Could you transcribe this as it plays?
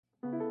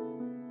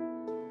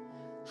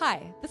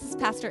Hi, this is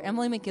Pastor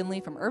Emily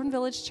McGinley from Urban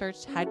Village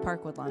Church, Hyde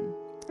Park, Woodlawn.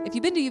 If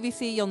you've been to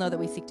UVC, you'll know that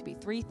we seek to be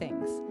three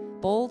things: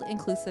 bold,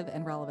 inclusive,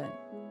 and relevant.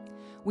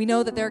 We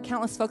know that there are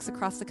countless folks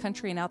across the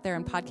country and out there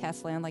in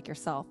podcast land like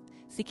yourself,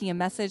 seeking a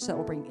message that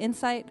will bring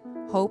insight,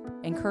 hope,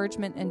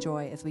 encouragement, and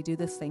joy as we do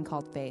this thing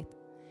called faith.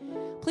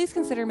 Please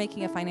consider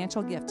making a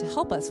financial gift to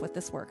help us with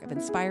this work of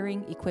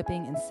inspiring,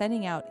 equipping, and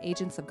sending out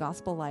agents of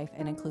gospel life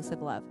and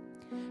inclusive love.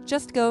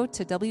 Just go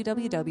to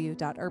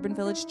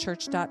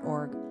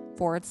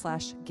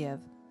www.urbanvillagechurch.org/give.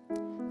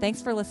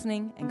 Thanks for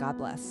listening, and God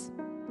bless.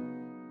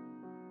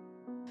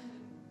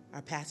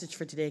 Our passage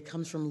for today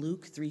comes from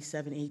Luke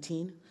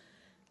 3:7-18.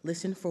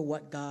 Listen for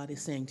what God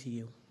is saying to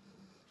you.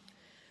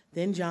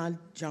 Then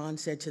John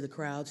said to the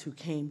crowds who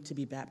came to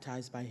be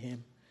baptized by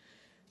him,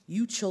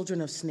 "You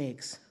children of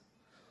snakes,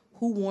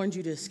 who warned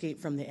you to escape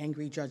from the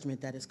angry judgment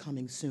that is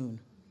coming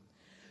soon?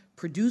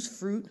 Produce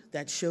fruit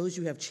that shows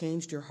you have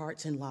changed your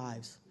hearts and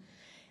lives.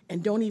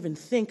 And don't even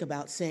think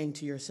about saying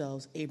to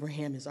yourselves,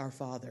 'Abraham is our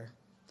father.'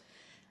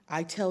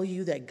 I tell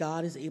you that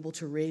God is able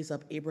to raise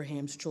up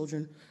Abraham's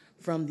children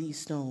from these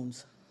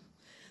stones.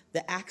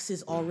 The axe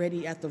is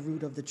already at the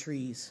root of the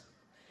trees.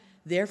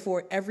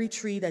 Therefore, every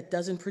tree that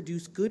doesn't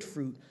produce good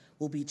fruit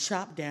will be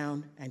chopped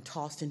down and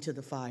tossed into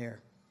the fire."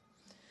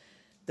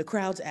 The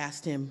crowds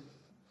asked him,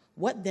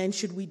 "What then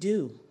should we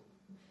do?"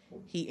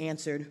 He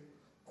answered,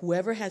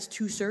 "Whoever has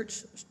two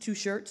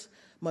shirts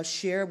must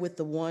share with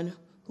the one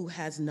who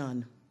has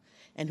none,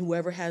 and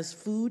whoever has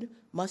food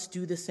must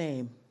do the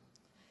same."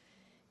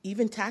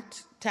 Even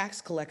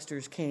tax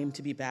collectors came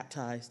to be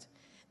baptized.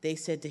 They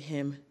said to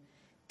him,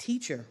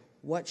 "Teacher,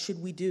 what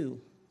should we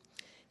do?"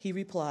 He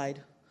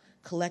replied,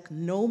 "Collect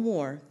no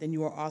more than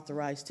you are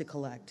authorized to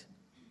collect."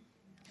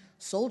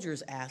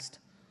 Soldiers asked,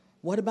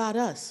 "What about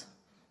us?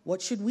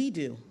 What should we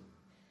do?"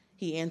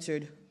 He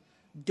answered,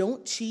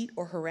 "Don't cheat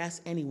or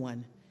harass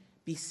anyone.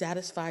 Be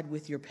satisfied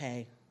with your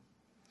pay."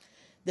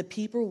 The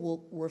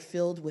people were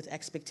filled with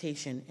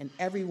expectation, and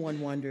everyone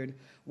wondered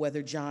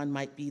whether John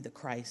might be the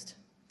Christ.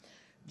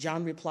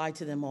 John replied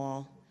to them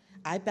all,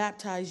 "I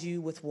baptize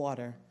you with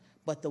water,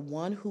 but the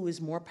one who is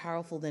more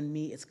powerful than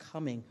me is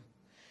coming.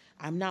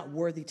 I'm not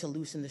worthy to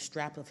loosen the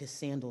strap of his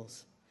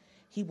sandals.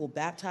 He will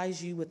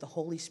baptize you with the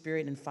Holy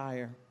Spirit and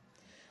fire.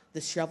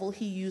 The shovel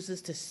he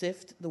uses to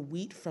sift the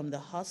wheat from the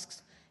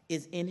husks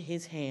is in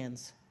his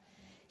hands.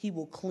 He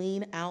will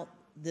clean out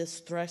this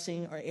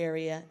threshing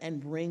area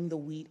and bring the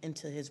wheat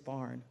into his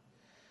barn.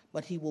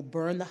 But he will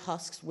burn the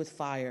husks with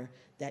fire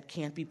that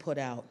can't be put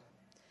out."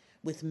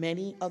 With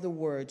many other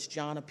words,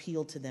 John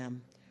appealed to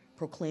them,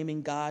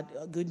 proclaiming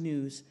good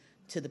news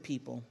to the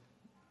people.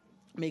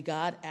 May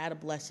God add a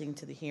blessing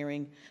to the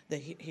hearing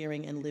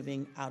and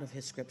living out of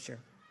his scripture.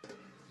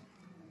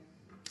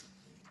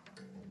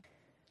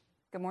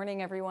 Good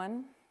morning,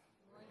 everyone.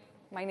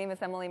 My name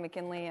is Emily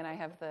McGinley, and I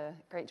have the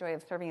great joy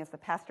of serving as the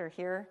pastor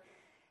here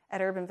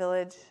at Urban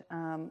Village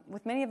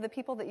with many of the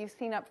people that you've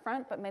seen up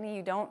front, but many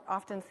you don't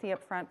often see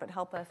up front, but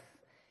help us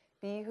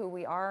be who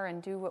we are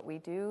and do what we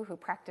do, who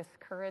practice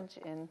courage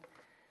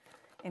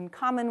in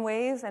common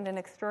ways and in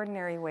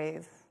extraordinary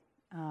ways.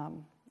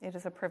 It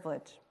is a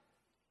privilege.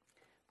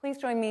 Please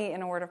join me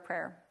in a word of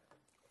prayer.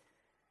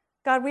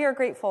 God, we are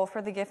grateful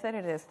for the gift that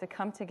it is to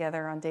come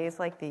together on days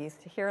like these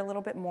to hear a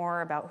little bit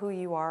more about who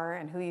you are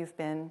and who you've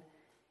been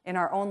in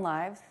our own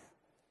lives,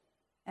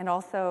 and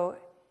also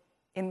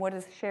in what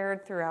is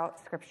shared throughout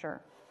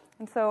Scripture.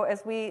 And so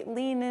as we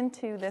lean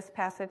into this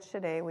passage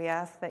today, we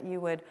ask that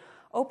you would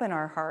open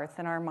our hearts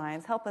and our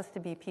minds, help us to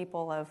be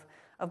people of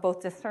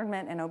both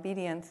discernment and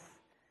obedience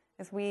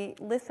as we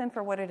listen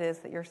for what it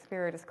is that your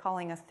Spirit is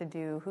calling us to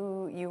do,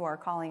 who you are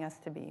calling us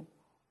to be.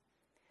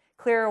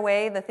 Clear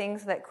away the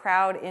things that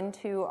crowd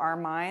into our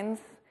minds,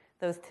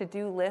 those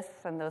to-do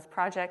lists and those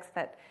projects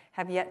that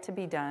have yet to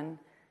be done,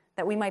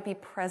 that we might be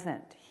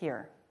present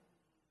here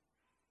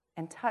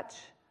and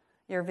touch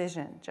your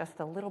vision just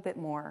a little bit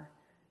more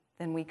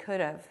than we could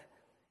have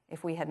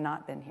if we had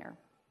not been here.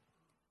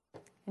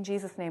 In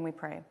Jesus' name we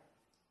pray.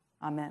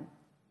 Amen.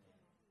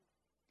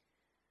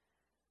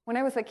 When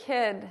I was a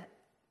kid,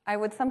 I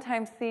would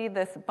sometimes see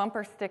this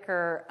bumper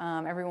sticker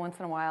every once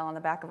in a while on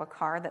the back of a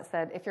car that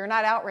said, "If you're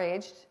not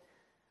outraged,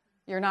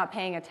 you're not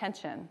paying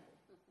attention."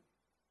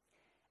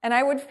 And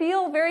I would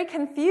feel very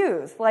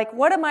confused, like,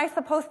 what am I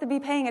supposed to be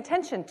paying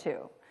attention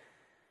to?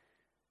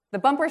 The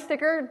bumper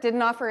sticker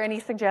didn't offer any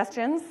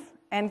suggestions,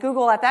 and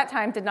Google at that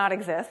time did not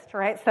exist,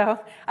 right?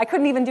 So I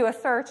couldn't even do a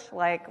search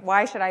like,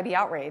 why should I be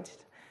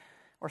outraged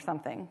or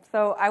something?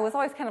 So I was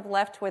always kind of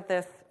left with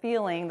this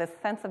feeling, this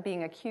sense of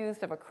being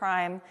accused of a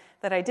crime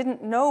that I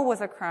didn't know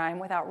was a crime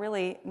without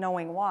really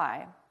knowing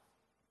why.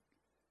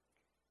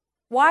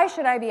 Why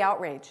should I be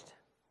outraged?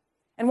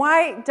 And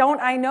why don't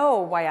I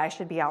know why I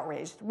should be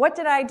outraged? What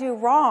did I do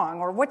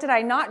wrong, or what did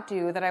I not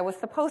do that I was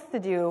supposed to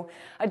do?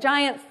 A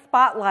giant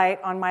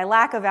spotlight on my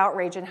lack of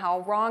outrage and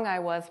how wrong I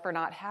was for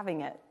not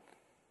having it.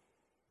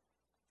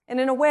 And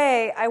in a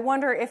way, I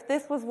wonder if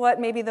this was what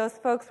maybe those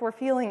folks were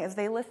feeling as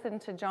they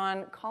listened to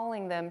John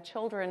calling them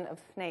children of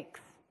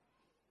snakes.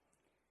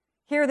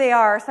 Here they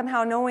are,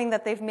 somehow knowing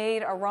that they've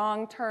made a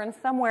wrong turn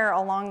somewhere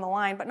along the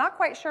line, but not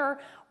quite sure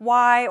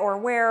why or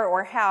where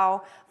or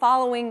how,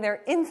 following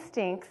their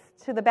instincts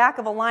to the back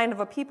of a line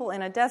of a people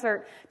in a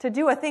desert to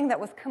do a thing that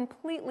was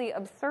completely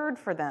absurd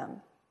for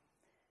them.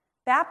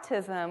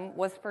 Baptism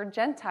was for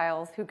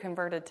Gentiles who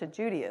converted to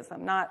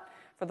Judaism, not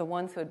for the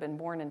ones who had been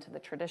born into the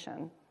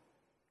tradition.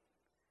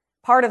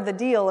 Part of the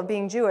deal of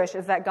being Jewish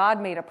is that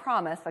God made a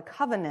promise, a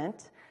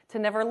covenant, to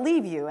never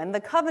leave you, and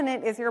the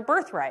covenant is your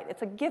birthright.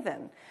 It's a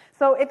given.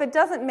 So it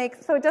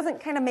doesn't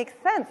kind of make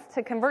sense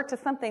to convert to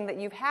something that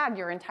you've had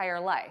your entire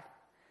life.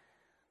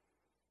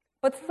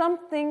 But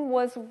something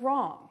was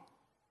wrong.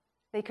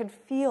 They could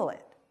feel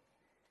it.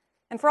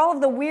 And for all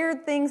of the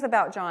weird things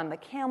about John, the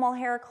camel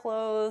hair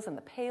clothes and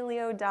the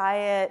paleo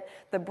diet,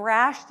 the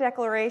brash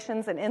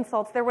declarations and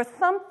insults, there was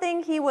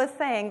something he was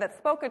saying that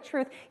spoke a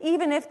truth.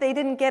 Even if they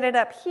didn't get it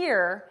up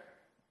here,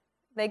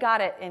 they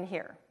got it in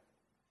here.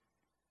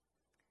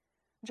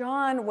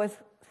 John was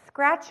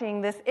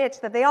scratching this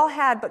itch that they all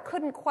had but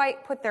couldn't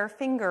quite put their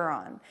finger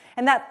on.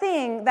 And that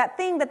thing that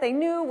they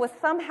knew was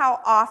somehow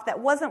off, that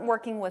wasn't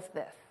working, was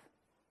this.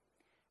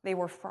 They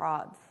were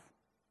frauds.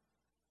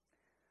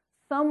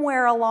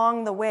 Somewhere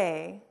along the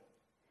way,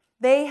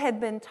 they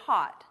had been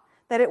taught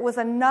that it was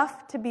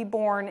enough to be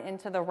born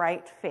into the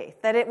right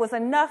faith, that it was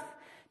enough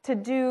to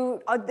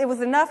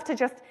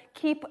just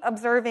keep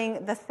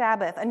observing the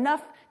Sabbath,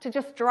 enough to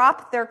just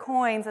drop their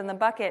coins in the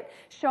bucket,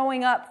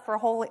 showing up for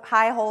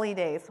high holy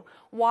days,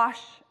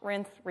 wash,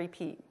 rinse,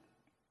 repeat.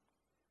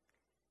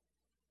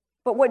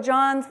 But what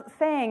John's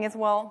saying is,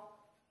 well,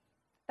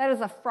 that is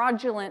a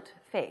fraudulent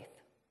faith.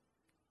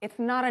 It's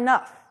not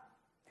enough.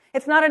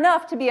 It's not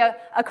enough to be a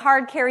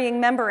card-carrying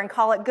member and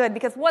call it good,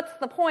 because what's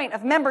the point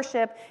of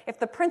membership if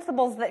the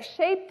principles that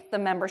shaped the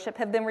membership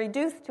have been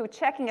reduced to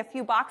checking a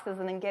few boxes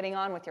and then getting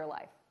on with your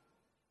life?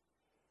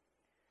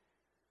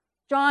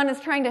 John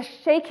is trying to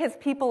shake his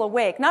people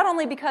awake, not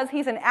only because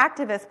he's an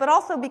activist, but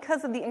also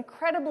because of the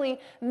incredibly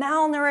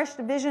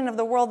malnourished vision of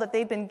the world that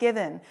they've been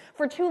given.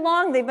 For too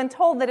long, they've been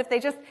told that if they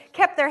just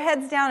kept their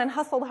heads down and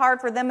hustled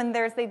hard for them and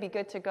theirs, they'd be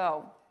good to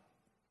go.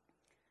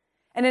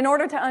 And in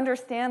order to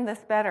understand this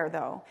better,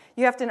 though,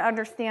 you have to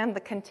understand the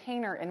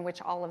container in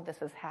which all of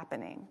this is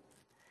happening.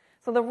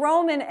 So the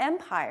Roman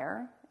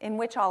Empire, in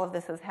which all of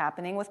this is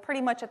happening, was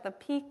pretty much at the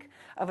peak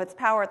of its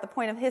power at the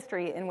point of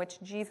history in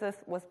which Jesus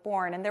was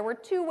born. And there were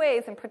two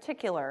ways in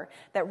particular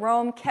that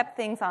Rome kept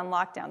things on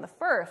lockdown. The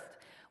first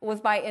was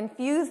by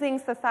infusing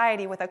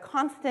society with a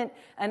constant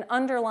and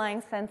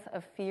underlying sense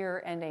of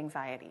fear and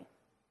anxiety.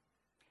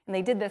 And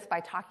they did this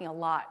by talking a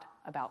lot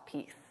about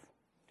peace.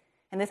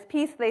 And this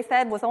peace, they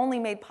said, was only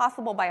made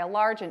possible by a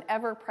large and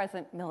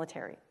ever-present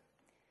military.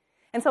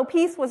 And so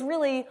peace was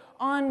really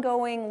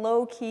ongoing,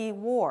 low-key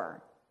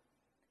war.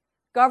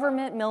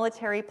 Government,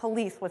 military,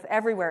 police was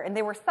everywhere, and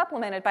they were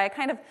supplemented by a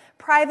kind of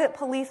private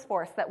police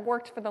force that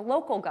worked for the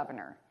local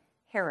governor,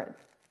 Herod.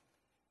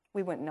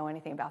 We wouldn't know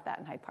anything about that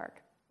in Hyde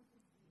Park.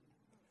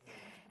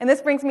 And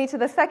this brings me to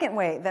the second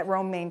way that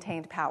Rome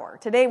maintained power.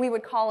 Today we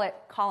would call it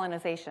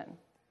colonization.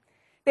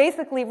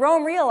 Basically,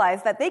 Rome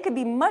realized that they could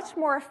be much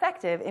more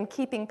effective in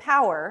keeping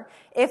power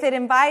if it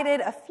invited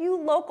a few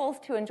locals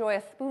to enjoy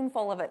a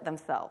spoonful of it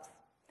themselves.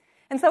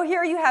 And so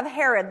here you have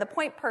Herod, the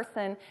point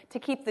person to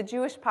keep the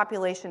Jewish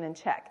population in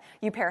check.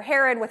 You pair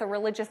Herod with a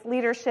religious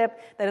leadership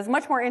that is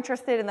much more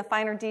interested in the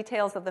finer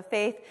details of the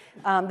faith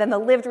than the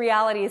lived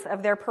realities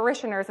of their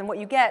parishioners, and what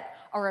you get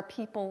are a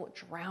people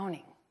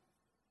drowning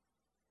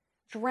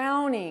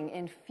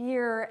in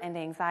fear and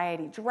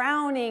anxiety,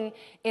 drowning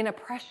in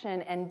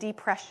oppression and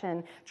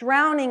depression,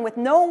 drowning with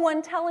no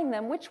one telling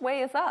them which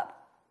way is up.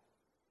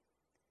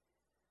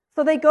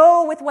 So they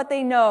go with what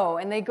they know,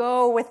 and they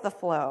go with the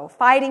flow,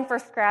 fighting for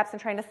scraps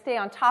and trying to stay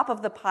on top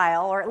of the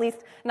pile, or at least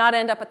not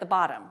end up at the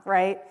bottom,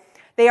 right?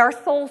 They are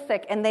soul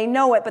sick, and they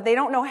know it, but they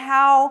don't know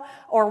how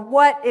or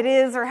what it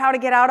is or how to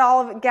get out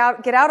all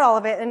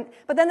of it.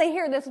 But then they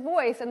hear this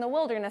voice in the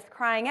wilderness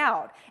crying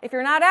out. If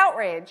you're not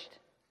outraged,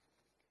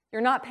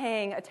 you're not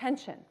paying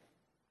attention.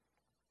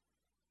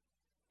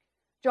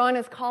 John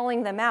is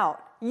calling them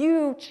out.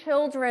 You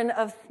children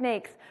of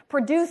snakes,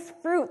 produce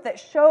fruit that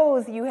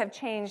shows you have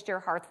changed your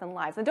hearts and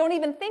lives. And don't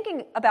even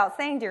think about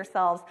saying to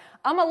yourselves,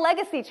 I'm a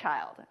legacy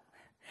child.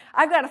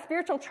 I've got a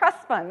spiritual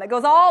trust fund that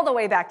goes all the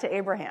way back to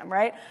Abraham,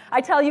 right? I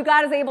tell you,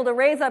 God is able to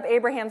raise up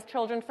Abraham's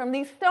children from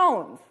these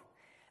stones.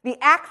 The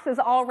axe is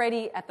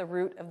already at the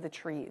root of the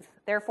trees.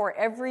 Therefore,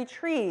 every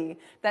tree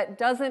that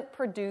doesn't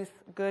produce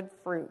good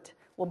fruit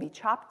will be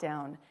chopped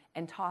down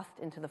and tossed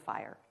into the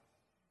fire.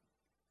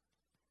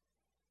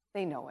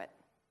 They know it.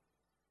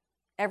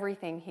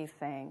 Everything he's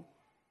saying.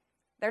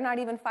 They're not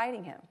even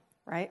fighting him,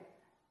 right?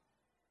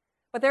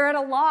 But they're at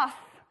a loss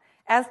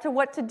as to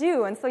what to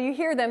do. And so you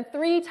hear them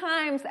 3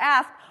 times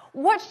ask,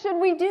 what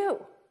should we do?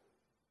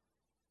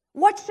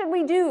 What should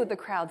we do? The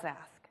crowds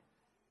ask.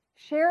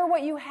 Share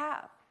what you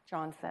have,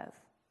 John says.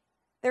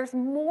 There's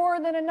more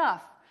than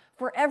enough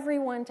for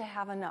everyone to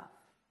have enough.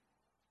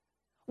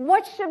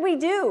 What should we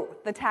do?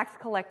 The tax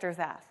collectors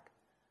ask.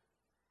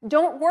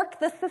 Don't work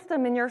the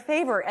system in your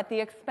favor at the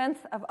expense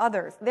of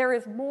others. There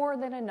is more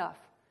than enough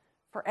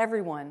for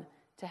everyone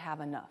to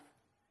have enough.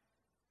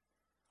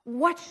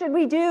 What should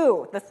we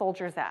do? The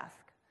soldiers ask.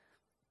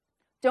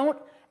 Don't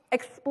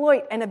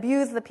exploit and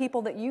abuse the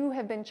people that you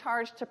have been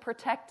charged to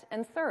protect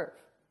and serve,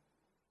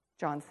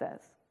 John says.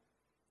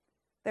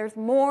 There's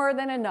more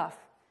than enough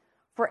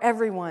for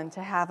everyone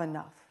to have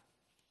enough.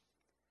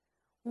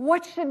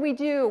 What should we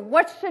do?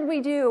 What should we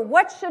do?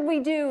 What should we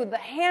do? The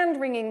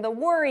hand-wringing, the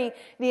worry,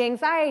 the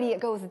anxiety, it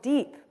goes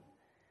deep.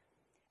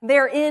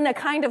 They're in a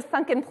kind of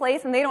sunken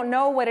place and they don't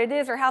know what it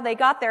is or how they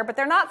got there, but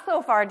they're not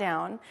so far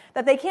down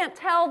that they can't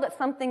tell that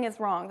something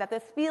is wrong, that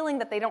this feeling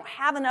that they don't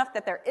have enough,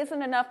 that there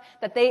isn't enough,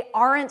 that they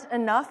aren't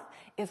enough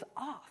is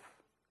off.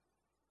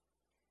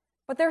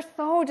 But they're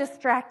so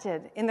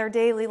distracted in their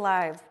daily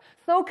lives,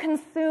 so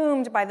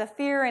consumed by the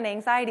fear and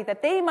anxiety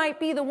that they might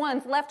be the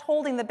ones left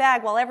holding the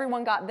bag while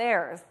everyone got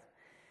theirs,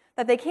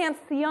 that they can't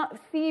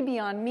see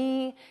beyond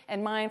me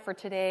and mine for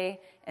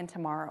today and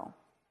tomorrow.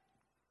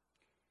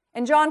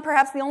 And John,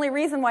 perhaps the only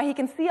reason why he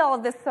can see all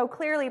of this so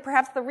clearly,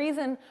 perhaps the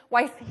reason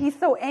why he's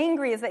so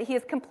angry, is that he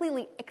has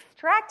completely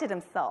extracted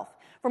himself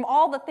from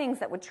all the things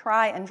that would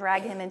try and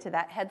drag him into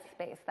that head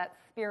space, that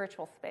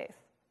spiritual space.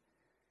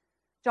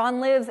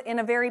 John lives in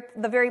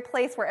the very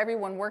place where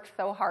everyone works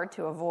so hard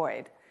to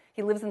avoid.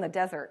 He lives in the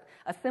desert,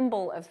 a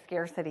symbol of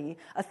scarcity,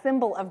 a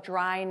symbol of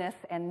dryness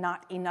and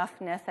not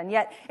enoughness, and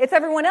yet it's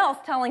everyone else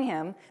telling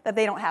him that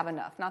they don't have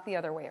enough, not the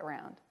other way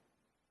around.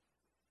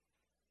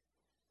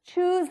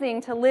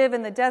 Choosing to live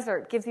in the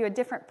desert gives you a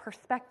different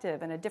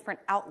perspective and a different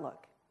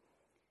outlook.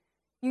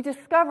 You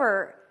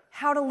discover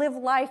how to live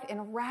life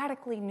in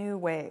radically new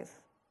ways.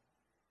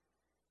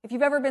 If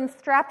you've ever been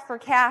strapped for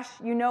cash,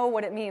 you know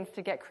what it means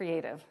to get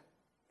creative.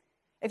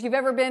 If you've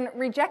ever been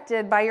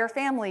rejected by your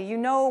family, you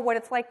know what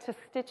it's like to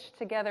stitch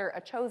together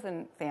a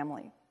chosen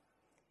family.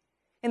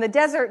 In the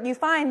desert, you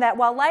find that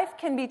while life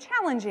can be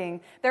challenging,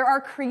 there are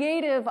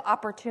creative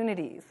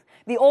opportunities.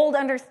 The old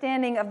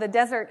understanding of the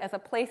desert as a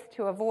place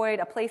to avoid,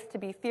 a place to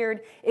be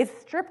feared, is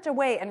stripped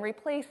away and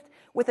replaced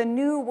with a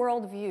new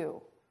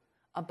worldview,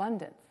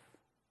 abundance.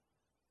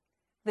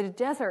 The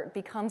desert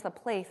becomes a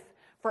place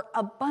for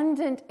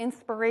abundant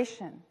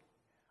inspiration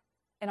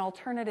and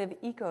alternative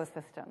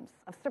ecosystems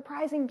of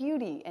surprising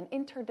beauty and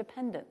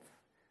interdependence.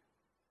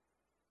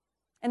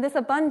 And this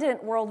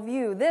abundant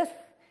worldview, this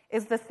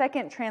is the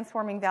second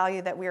transforming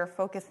value that we are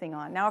focusing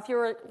on. Now, if you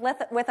were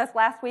with us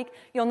last week,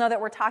 you'll know that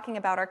we're talking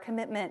about our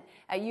commitment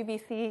at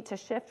UVC to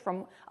shift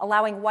from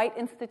allowing white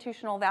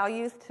institutional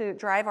values to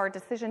drive our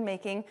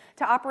decision-making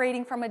to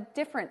operating from a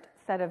different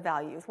set of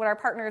values, what our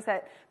partners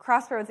at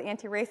Crossroads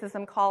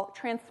Anti-Racism call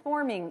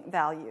transforming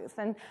values.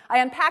 And I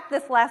unpacked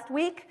this last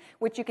week,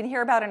 which you can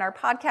hear about in our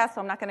podcast,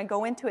 so I'm not going to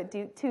go into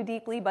it too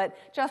deeply, but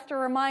just a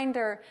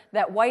reminder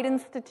that white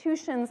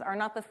institutions are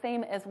not the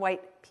same as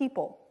white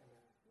people.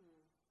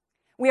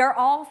 We are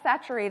all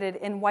saturated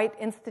in white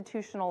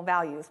institutional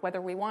values, whether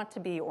we want to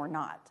be or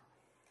not.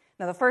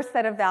 Now, the first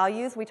set of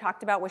values we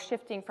talked about was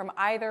shifting from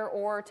either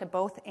or to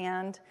both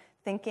and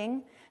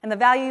thinking. And the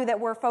value that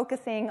we're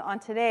focusing on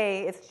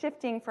today is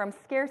shifting from a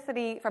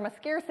scarcity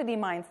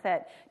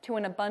mindset to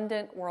an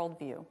abundant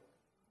worldview.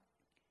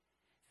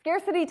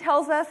 Scarcity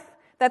tells us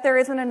that there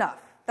isn't enough,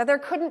 that there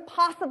couldn't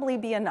possibly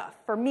be enough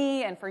for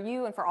me and for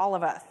you and for all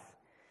of us.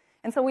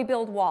 And so we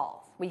build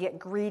walls, we get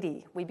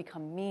greedy, we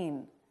become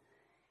mean.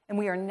 And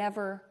we are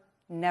never,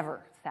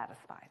 never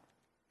satisfied.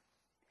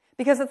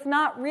 Because it's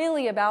not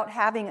really about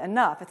having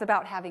enough, it's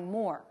about having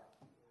more.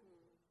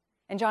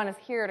 And John is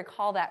here to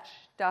call that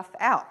stuff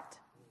out.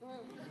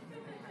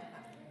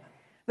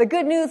 The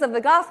good news of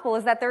the gospel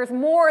is that there's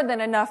more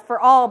than enough for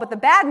all, but the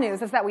bad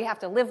news is that we have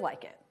to live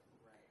like it.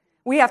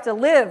 We have to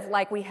live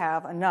like we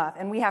have enough,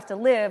 and we have to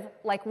live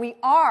like we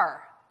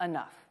are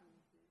enough.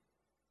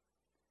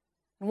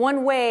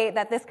 One way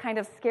that this kind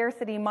of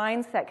scarcity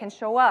mindset can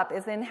show up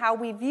is in how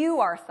we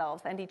view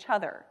ourselves and each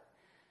other.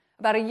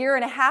 About a year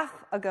and a half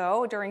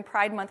ago, during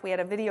Pride Month, we had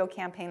a video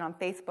campaign on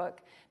Facebook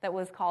that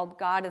was called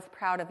God is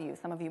Proud of You.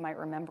 Some of you might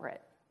remember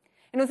it.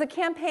 And it was a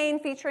campaign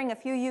featuring a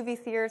few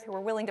UVCers who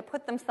were willing to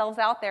put themselves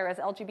out there as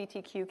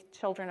LGBTQ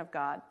children of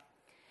God.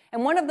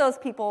 And one of those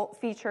people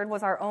featured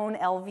was our own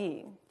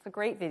LV. It's a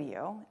great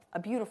video, a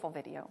beautiful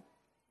video.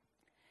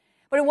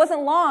 But it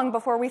wasn't long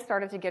before we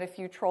started to get a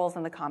few trolls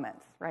in the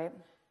comments, right?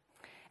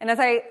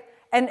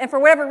 And for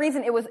whatever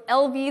reason, it was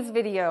LV's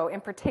video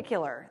in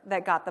particular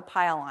that got the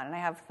pile on. And I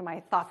have my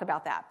thoughts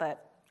about that,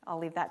 but I'll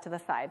leave that to the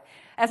side.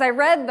 As I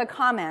read the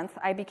comments,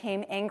 I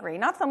became angry,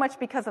 not so much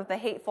because of the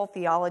hateful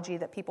theology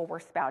that people were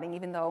spouting,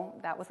 even though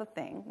that was a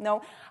thing.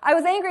 No, I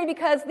was angry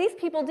because these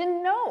people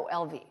didn't know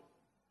LV.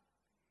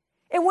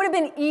 It would have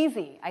been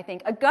easy, I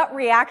think, a gut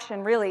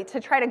reaction really, to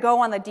try to go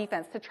on the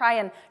defense, to try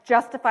and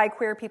justify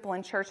queer people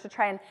in church, to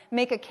try and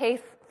make a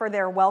case for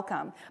their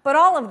welcome. But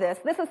all of this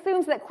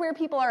assumes that queer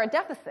people are a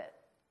deficit,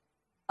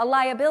 a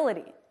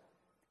liability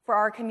for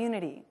our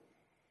community.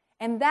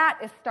 And that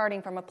is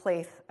starting from a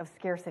place of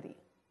scarcity.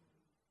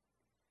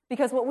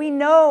 Because what we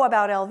know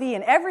about LV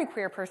and every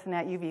queer person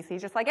at UVC,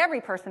 just like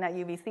every person at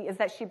UVC, is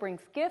that she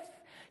brings gifts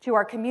to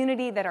our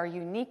community that are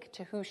unique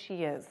to who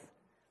she is.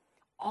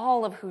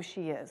 All of who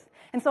she is.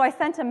 And so I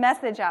sent a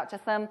message out to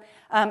some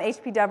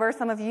HPWers,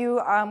 some of you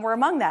were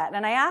among that,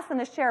 and I asked them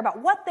to share about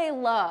what they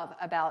love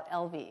about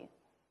LV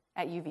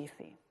at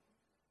UVC.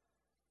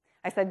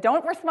 I said,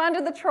 don't respond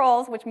to the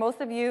trolls, which most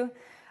of you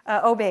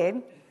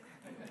obeyed.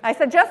 I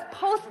said, just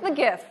post the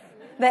gifts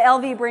that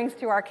LV brings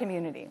to our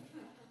community.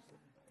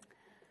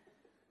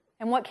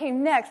 And what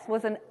came next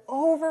was an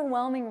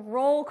overwhelming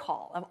roll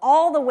call of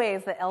all the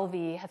ways that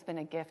LV has been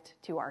a gift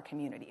to our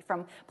community.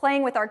 From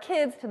playing with our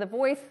kids to the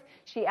voice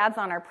she adds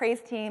on our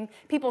praise team,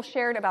 people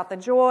shared about the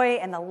joy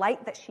and the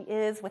light that she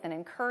is with an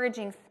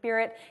encouraging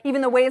spirit, even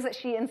the ways that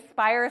she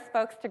inspires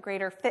folks to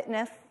greater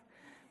fitness.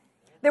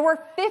 There were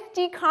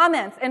 50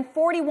 comments, and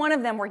 41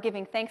 of them were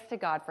giving thanks to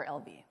God for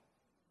LV,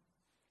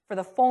 for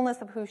the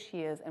fullness of who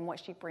she is and what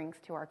she brings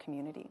to our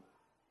community.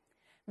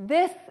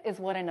 This is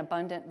what an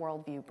abundant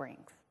worldview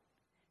brings.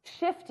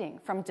 Shifting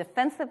from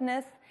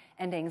defensiveness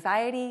and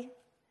anxiety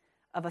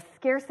of a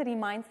scarcity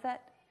mindset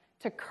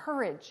to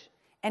courage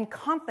and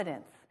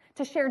confidence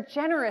to share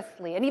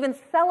generously and even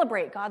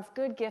celebrate God's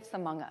good gifts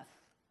among us.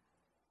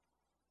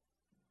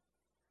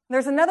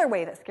 There's another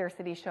way that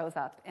scarcity shows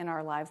up in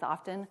our lives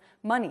often,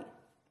 money.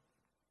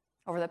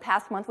 Over the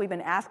past month, we've been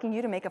asking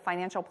you to make a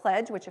financial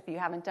pledge, which if you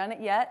haven't done it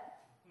yet,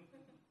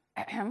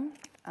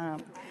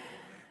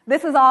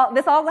 This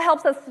all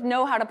helps us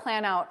know how to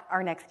plan out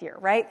our next year,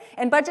 right?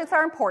 And budgets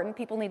are important.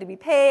 People need to be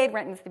paid,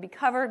 rent needs to be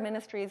covered,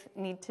 ministries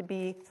need to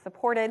be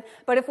supported.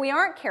 But if we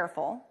aren't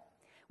careful,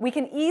 we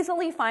can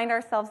easily find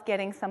ourselves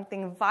getting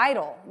something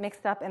vital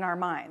mixed up in our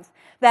minds,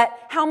 that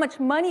how much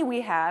money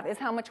we have is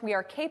how much we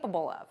are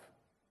capable of.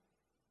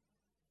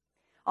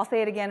 I'll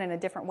say it again in a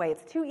different way.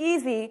 It's too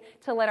easy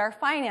to let our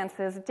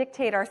finances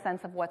dictate our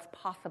sense of what's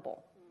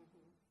possible.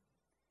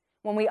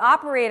 When we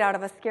operate out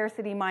of a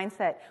scarcity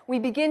mindset, we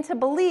begin to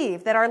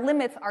believe that our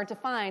limits are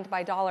defined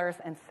by dollars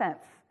and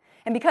cents.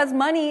 And because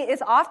money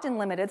is often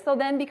limited, so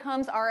then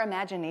becomes our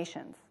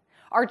imaginations.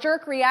 Our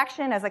jerk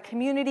reaction as a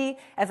community,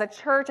 as a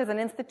church, as an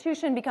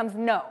institution becomes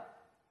no.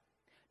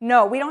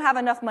 No, we don't have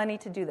enough money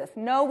to do this.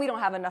 No, we don't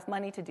have enough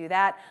money to do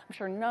that. I'm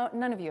sure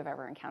none of you have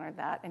ever encountered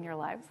that in your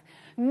lives.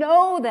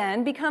 No,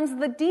 then, becomes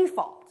the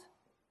default,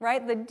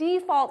 right? The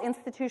default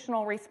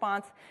institutional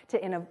response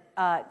to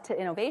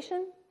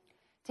innovation,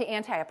 to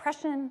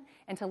anti-oppression,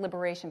 and to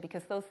liberation,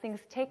 because those things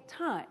take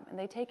time and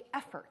they take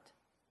effort.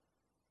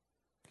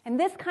 And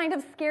this kind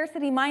of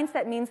scarcity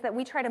mindset means that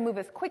we try to move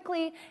as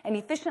quickly and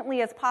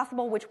efficiently as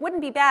possible, which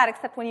wouldn't be bad,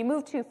 except when you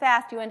move too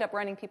fast, you end up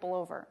running people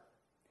over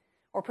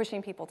or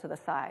pushing people to the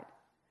side.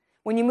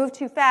 When you move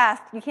too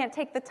fast, you can't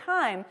take the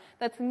time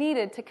that's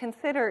needed to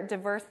consider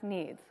diverse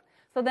needs.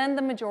 So then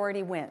the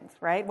majority wins,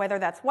 right? Whether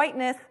that's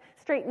whiteness,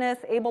 straightness,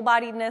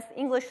 able-bodiedness,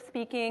 English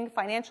speaking,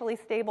 financially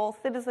stable,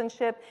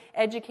 citizenship,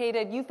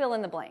 educated, you fill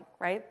in the blank,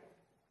 right?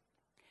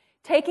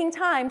 Taking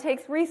time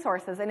takes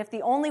resources, and if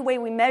the only way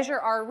we measure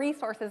our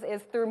resources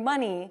is through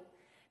money,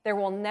 there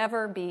will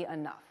never be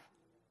enough.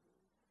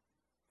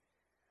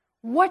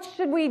 What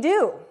should we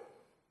do?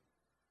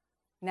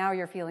 Now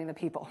you're feeling the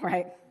people,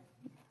 right?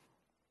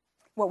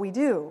 What we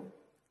do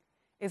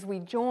is we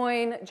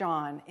join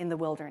John in the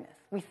wilderness.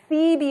 We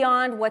see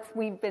beyond what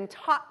we've been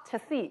taught to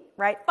see,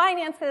 right?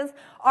 Finances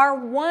are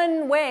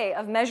one way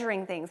of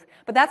measuring things,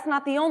 but that's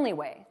not the only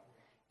way.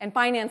 And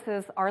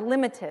finances are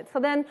limited. So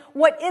then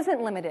what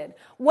isn't limited?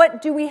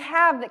 What do we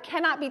have that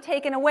cannot be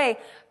taken away?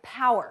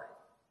 Power.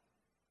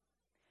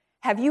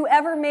 Have you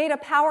ever made a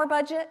power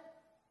budget?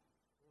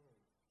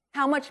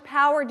 How much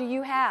power do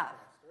you have?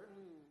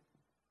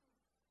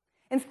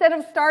 Instead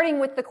of starting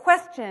with the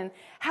question,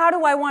 how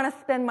do I want to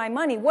spend my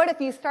money? What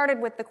if you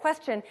started with the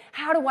question,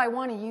 how do I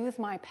want to use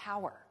my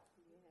power?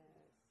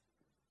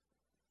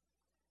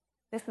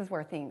 This is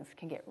where things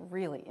can get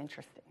really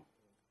interesting.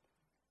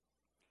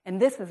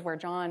 And this is where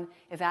John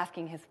is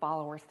asking his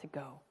followers to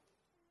go.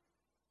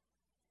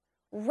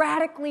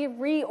 Radically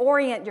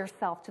reorient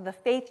yourself to the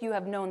faith you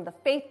have known, the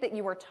faith that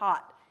you were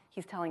taught,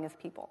 he's telling his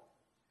people.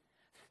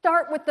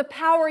 Start with the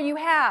power you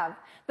have,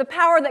 the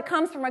power that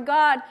comes from a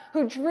God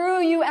who drew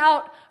you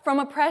out from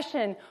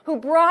oppression, who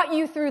brought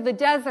you through the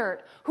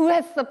desert, who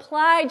has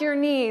supplied your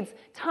needs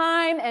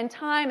time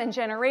and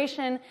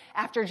generation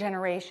after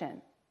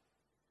generation.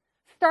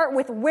 Start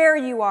with where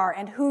you are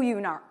and who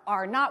you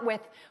are, not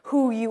with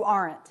who you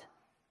aren't.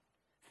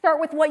 Start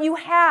with what you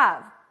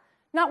have,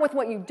 not with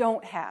what you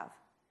don't have.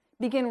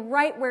 Begin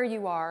right where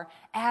you are,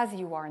 as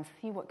you are, and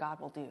see what God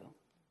will do.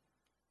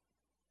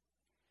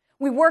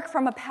 We work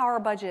from a power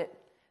budget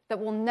that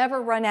will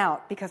never run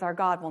out because our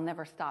God will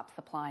never stop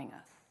supplying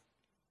us.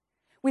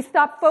 We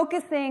stop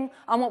focusing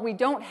on what we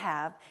don't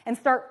have and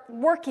start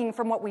working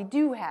from what we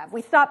do have.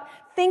 We stop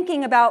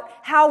thinking about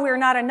how we're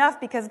not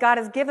enough because God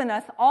has given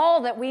us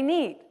all that we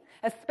need,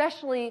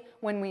 especially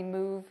when we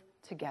move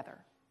together.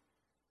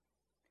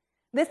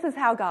 This is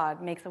how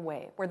God makes a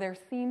way where there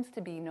seems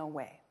to be no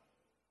way.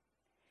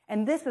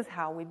 And this is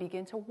how we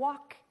begin to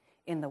walk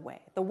in the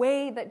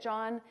way that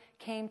John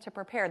came to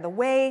prepare, the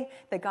way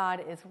that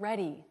God is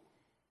ready,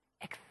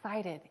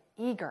 excited,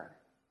 eager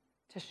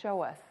to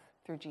show us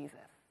through Jesus.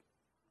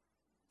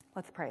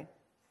 Let's pray.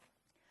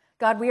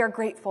 God, we are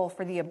grateful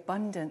for the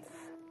abundance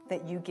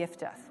that you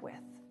gift us with,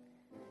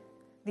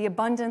 the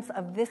abundance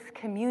of this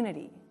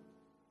community,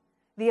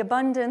 the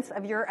abundance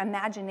of your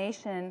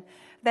imagination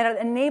that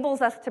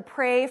enables us to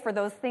pray for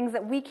those things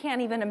that we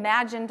can't even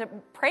imagine to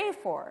pray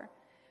for.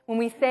 When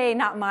we say,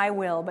 not my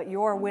will, but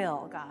your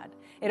will, God,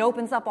 it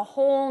opens up a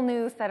whole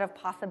new set of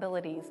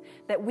possibilities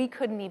that we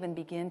couldn't even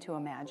begin to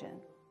imagine.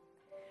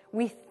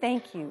 We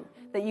thank you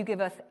that you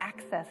give us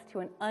access to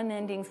an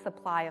unending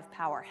supply of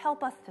power.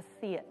 Help us to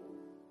see it.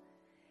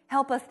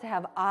 Help us to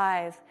have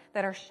eyes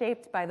that are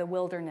shaped by the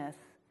wilderness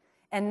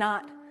and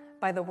not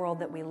by the world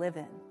that we live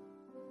in.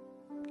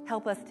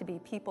 Help us to be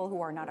people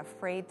who are not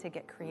afraid to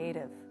get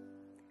creative,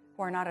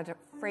 who are not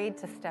afraid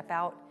to step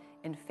out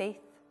in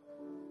faith,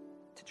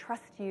 to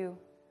trust you,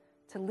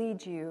 to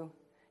lead you,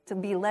 to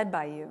be led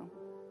by you,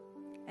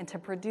 and to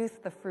produce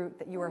the fruit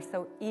that you are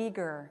so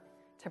eager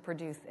to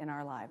produce in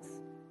our lives.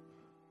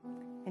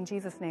 In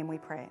Jesus' name we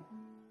pray.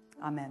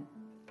 Amen.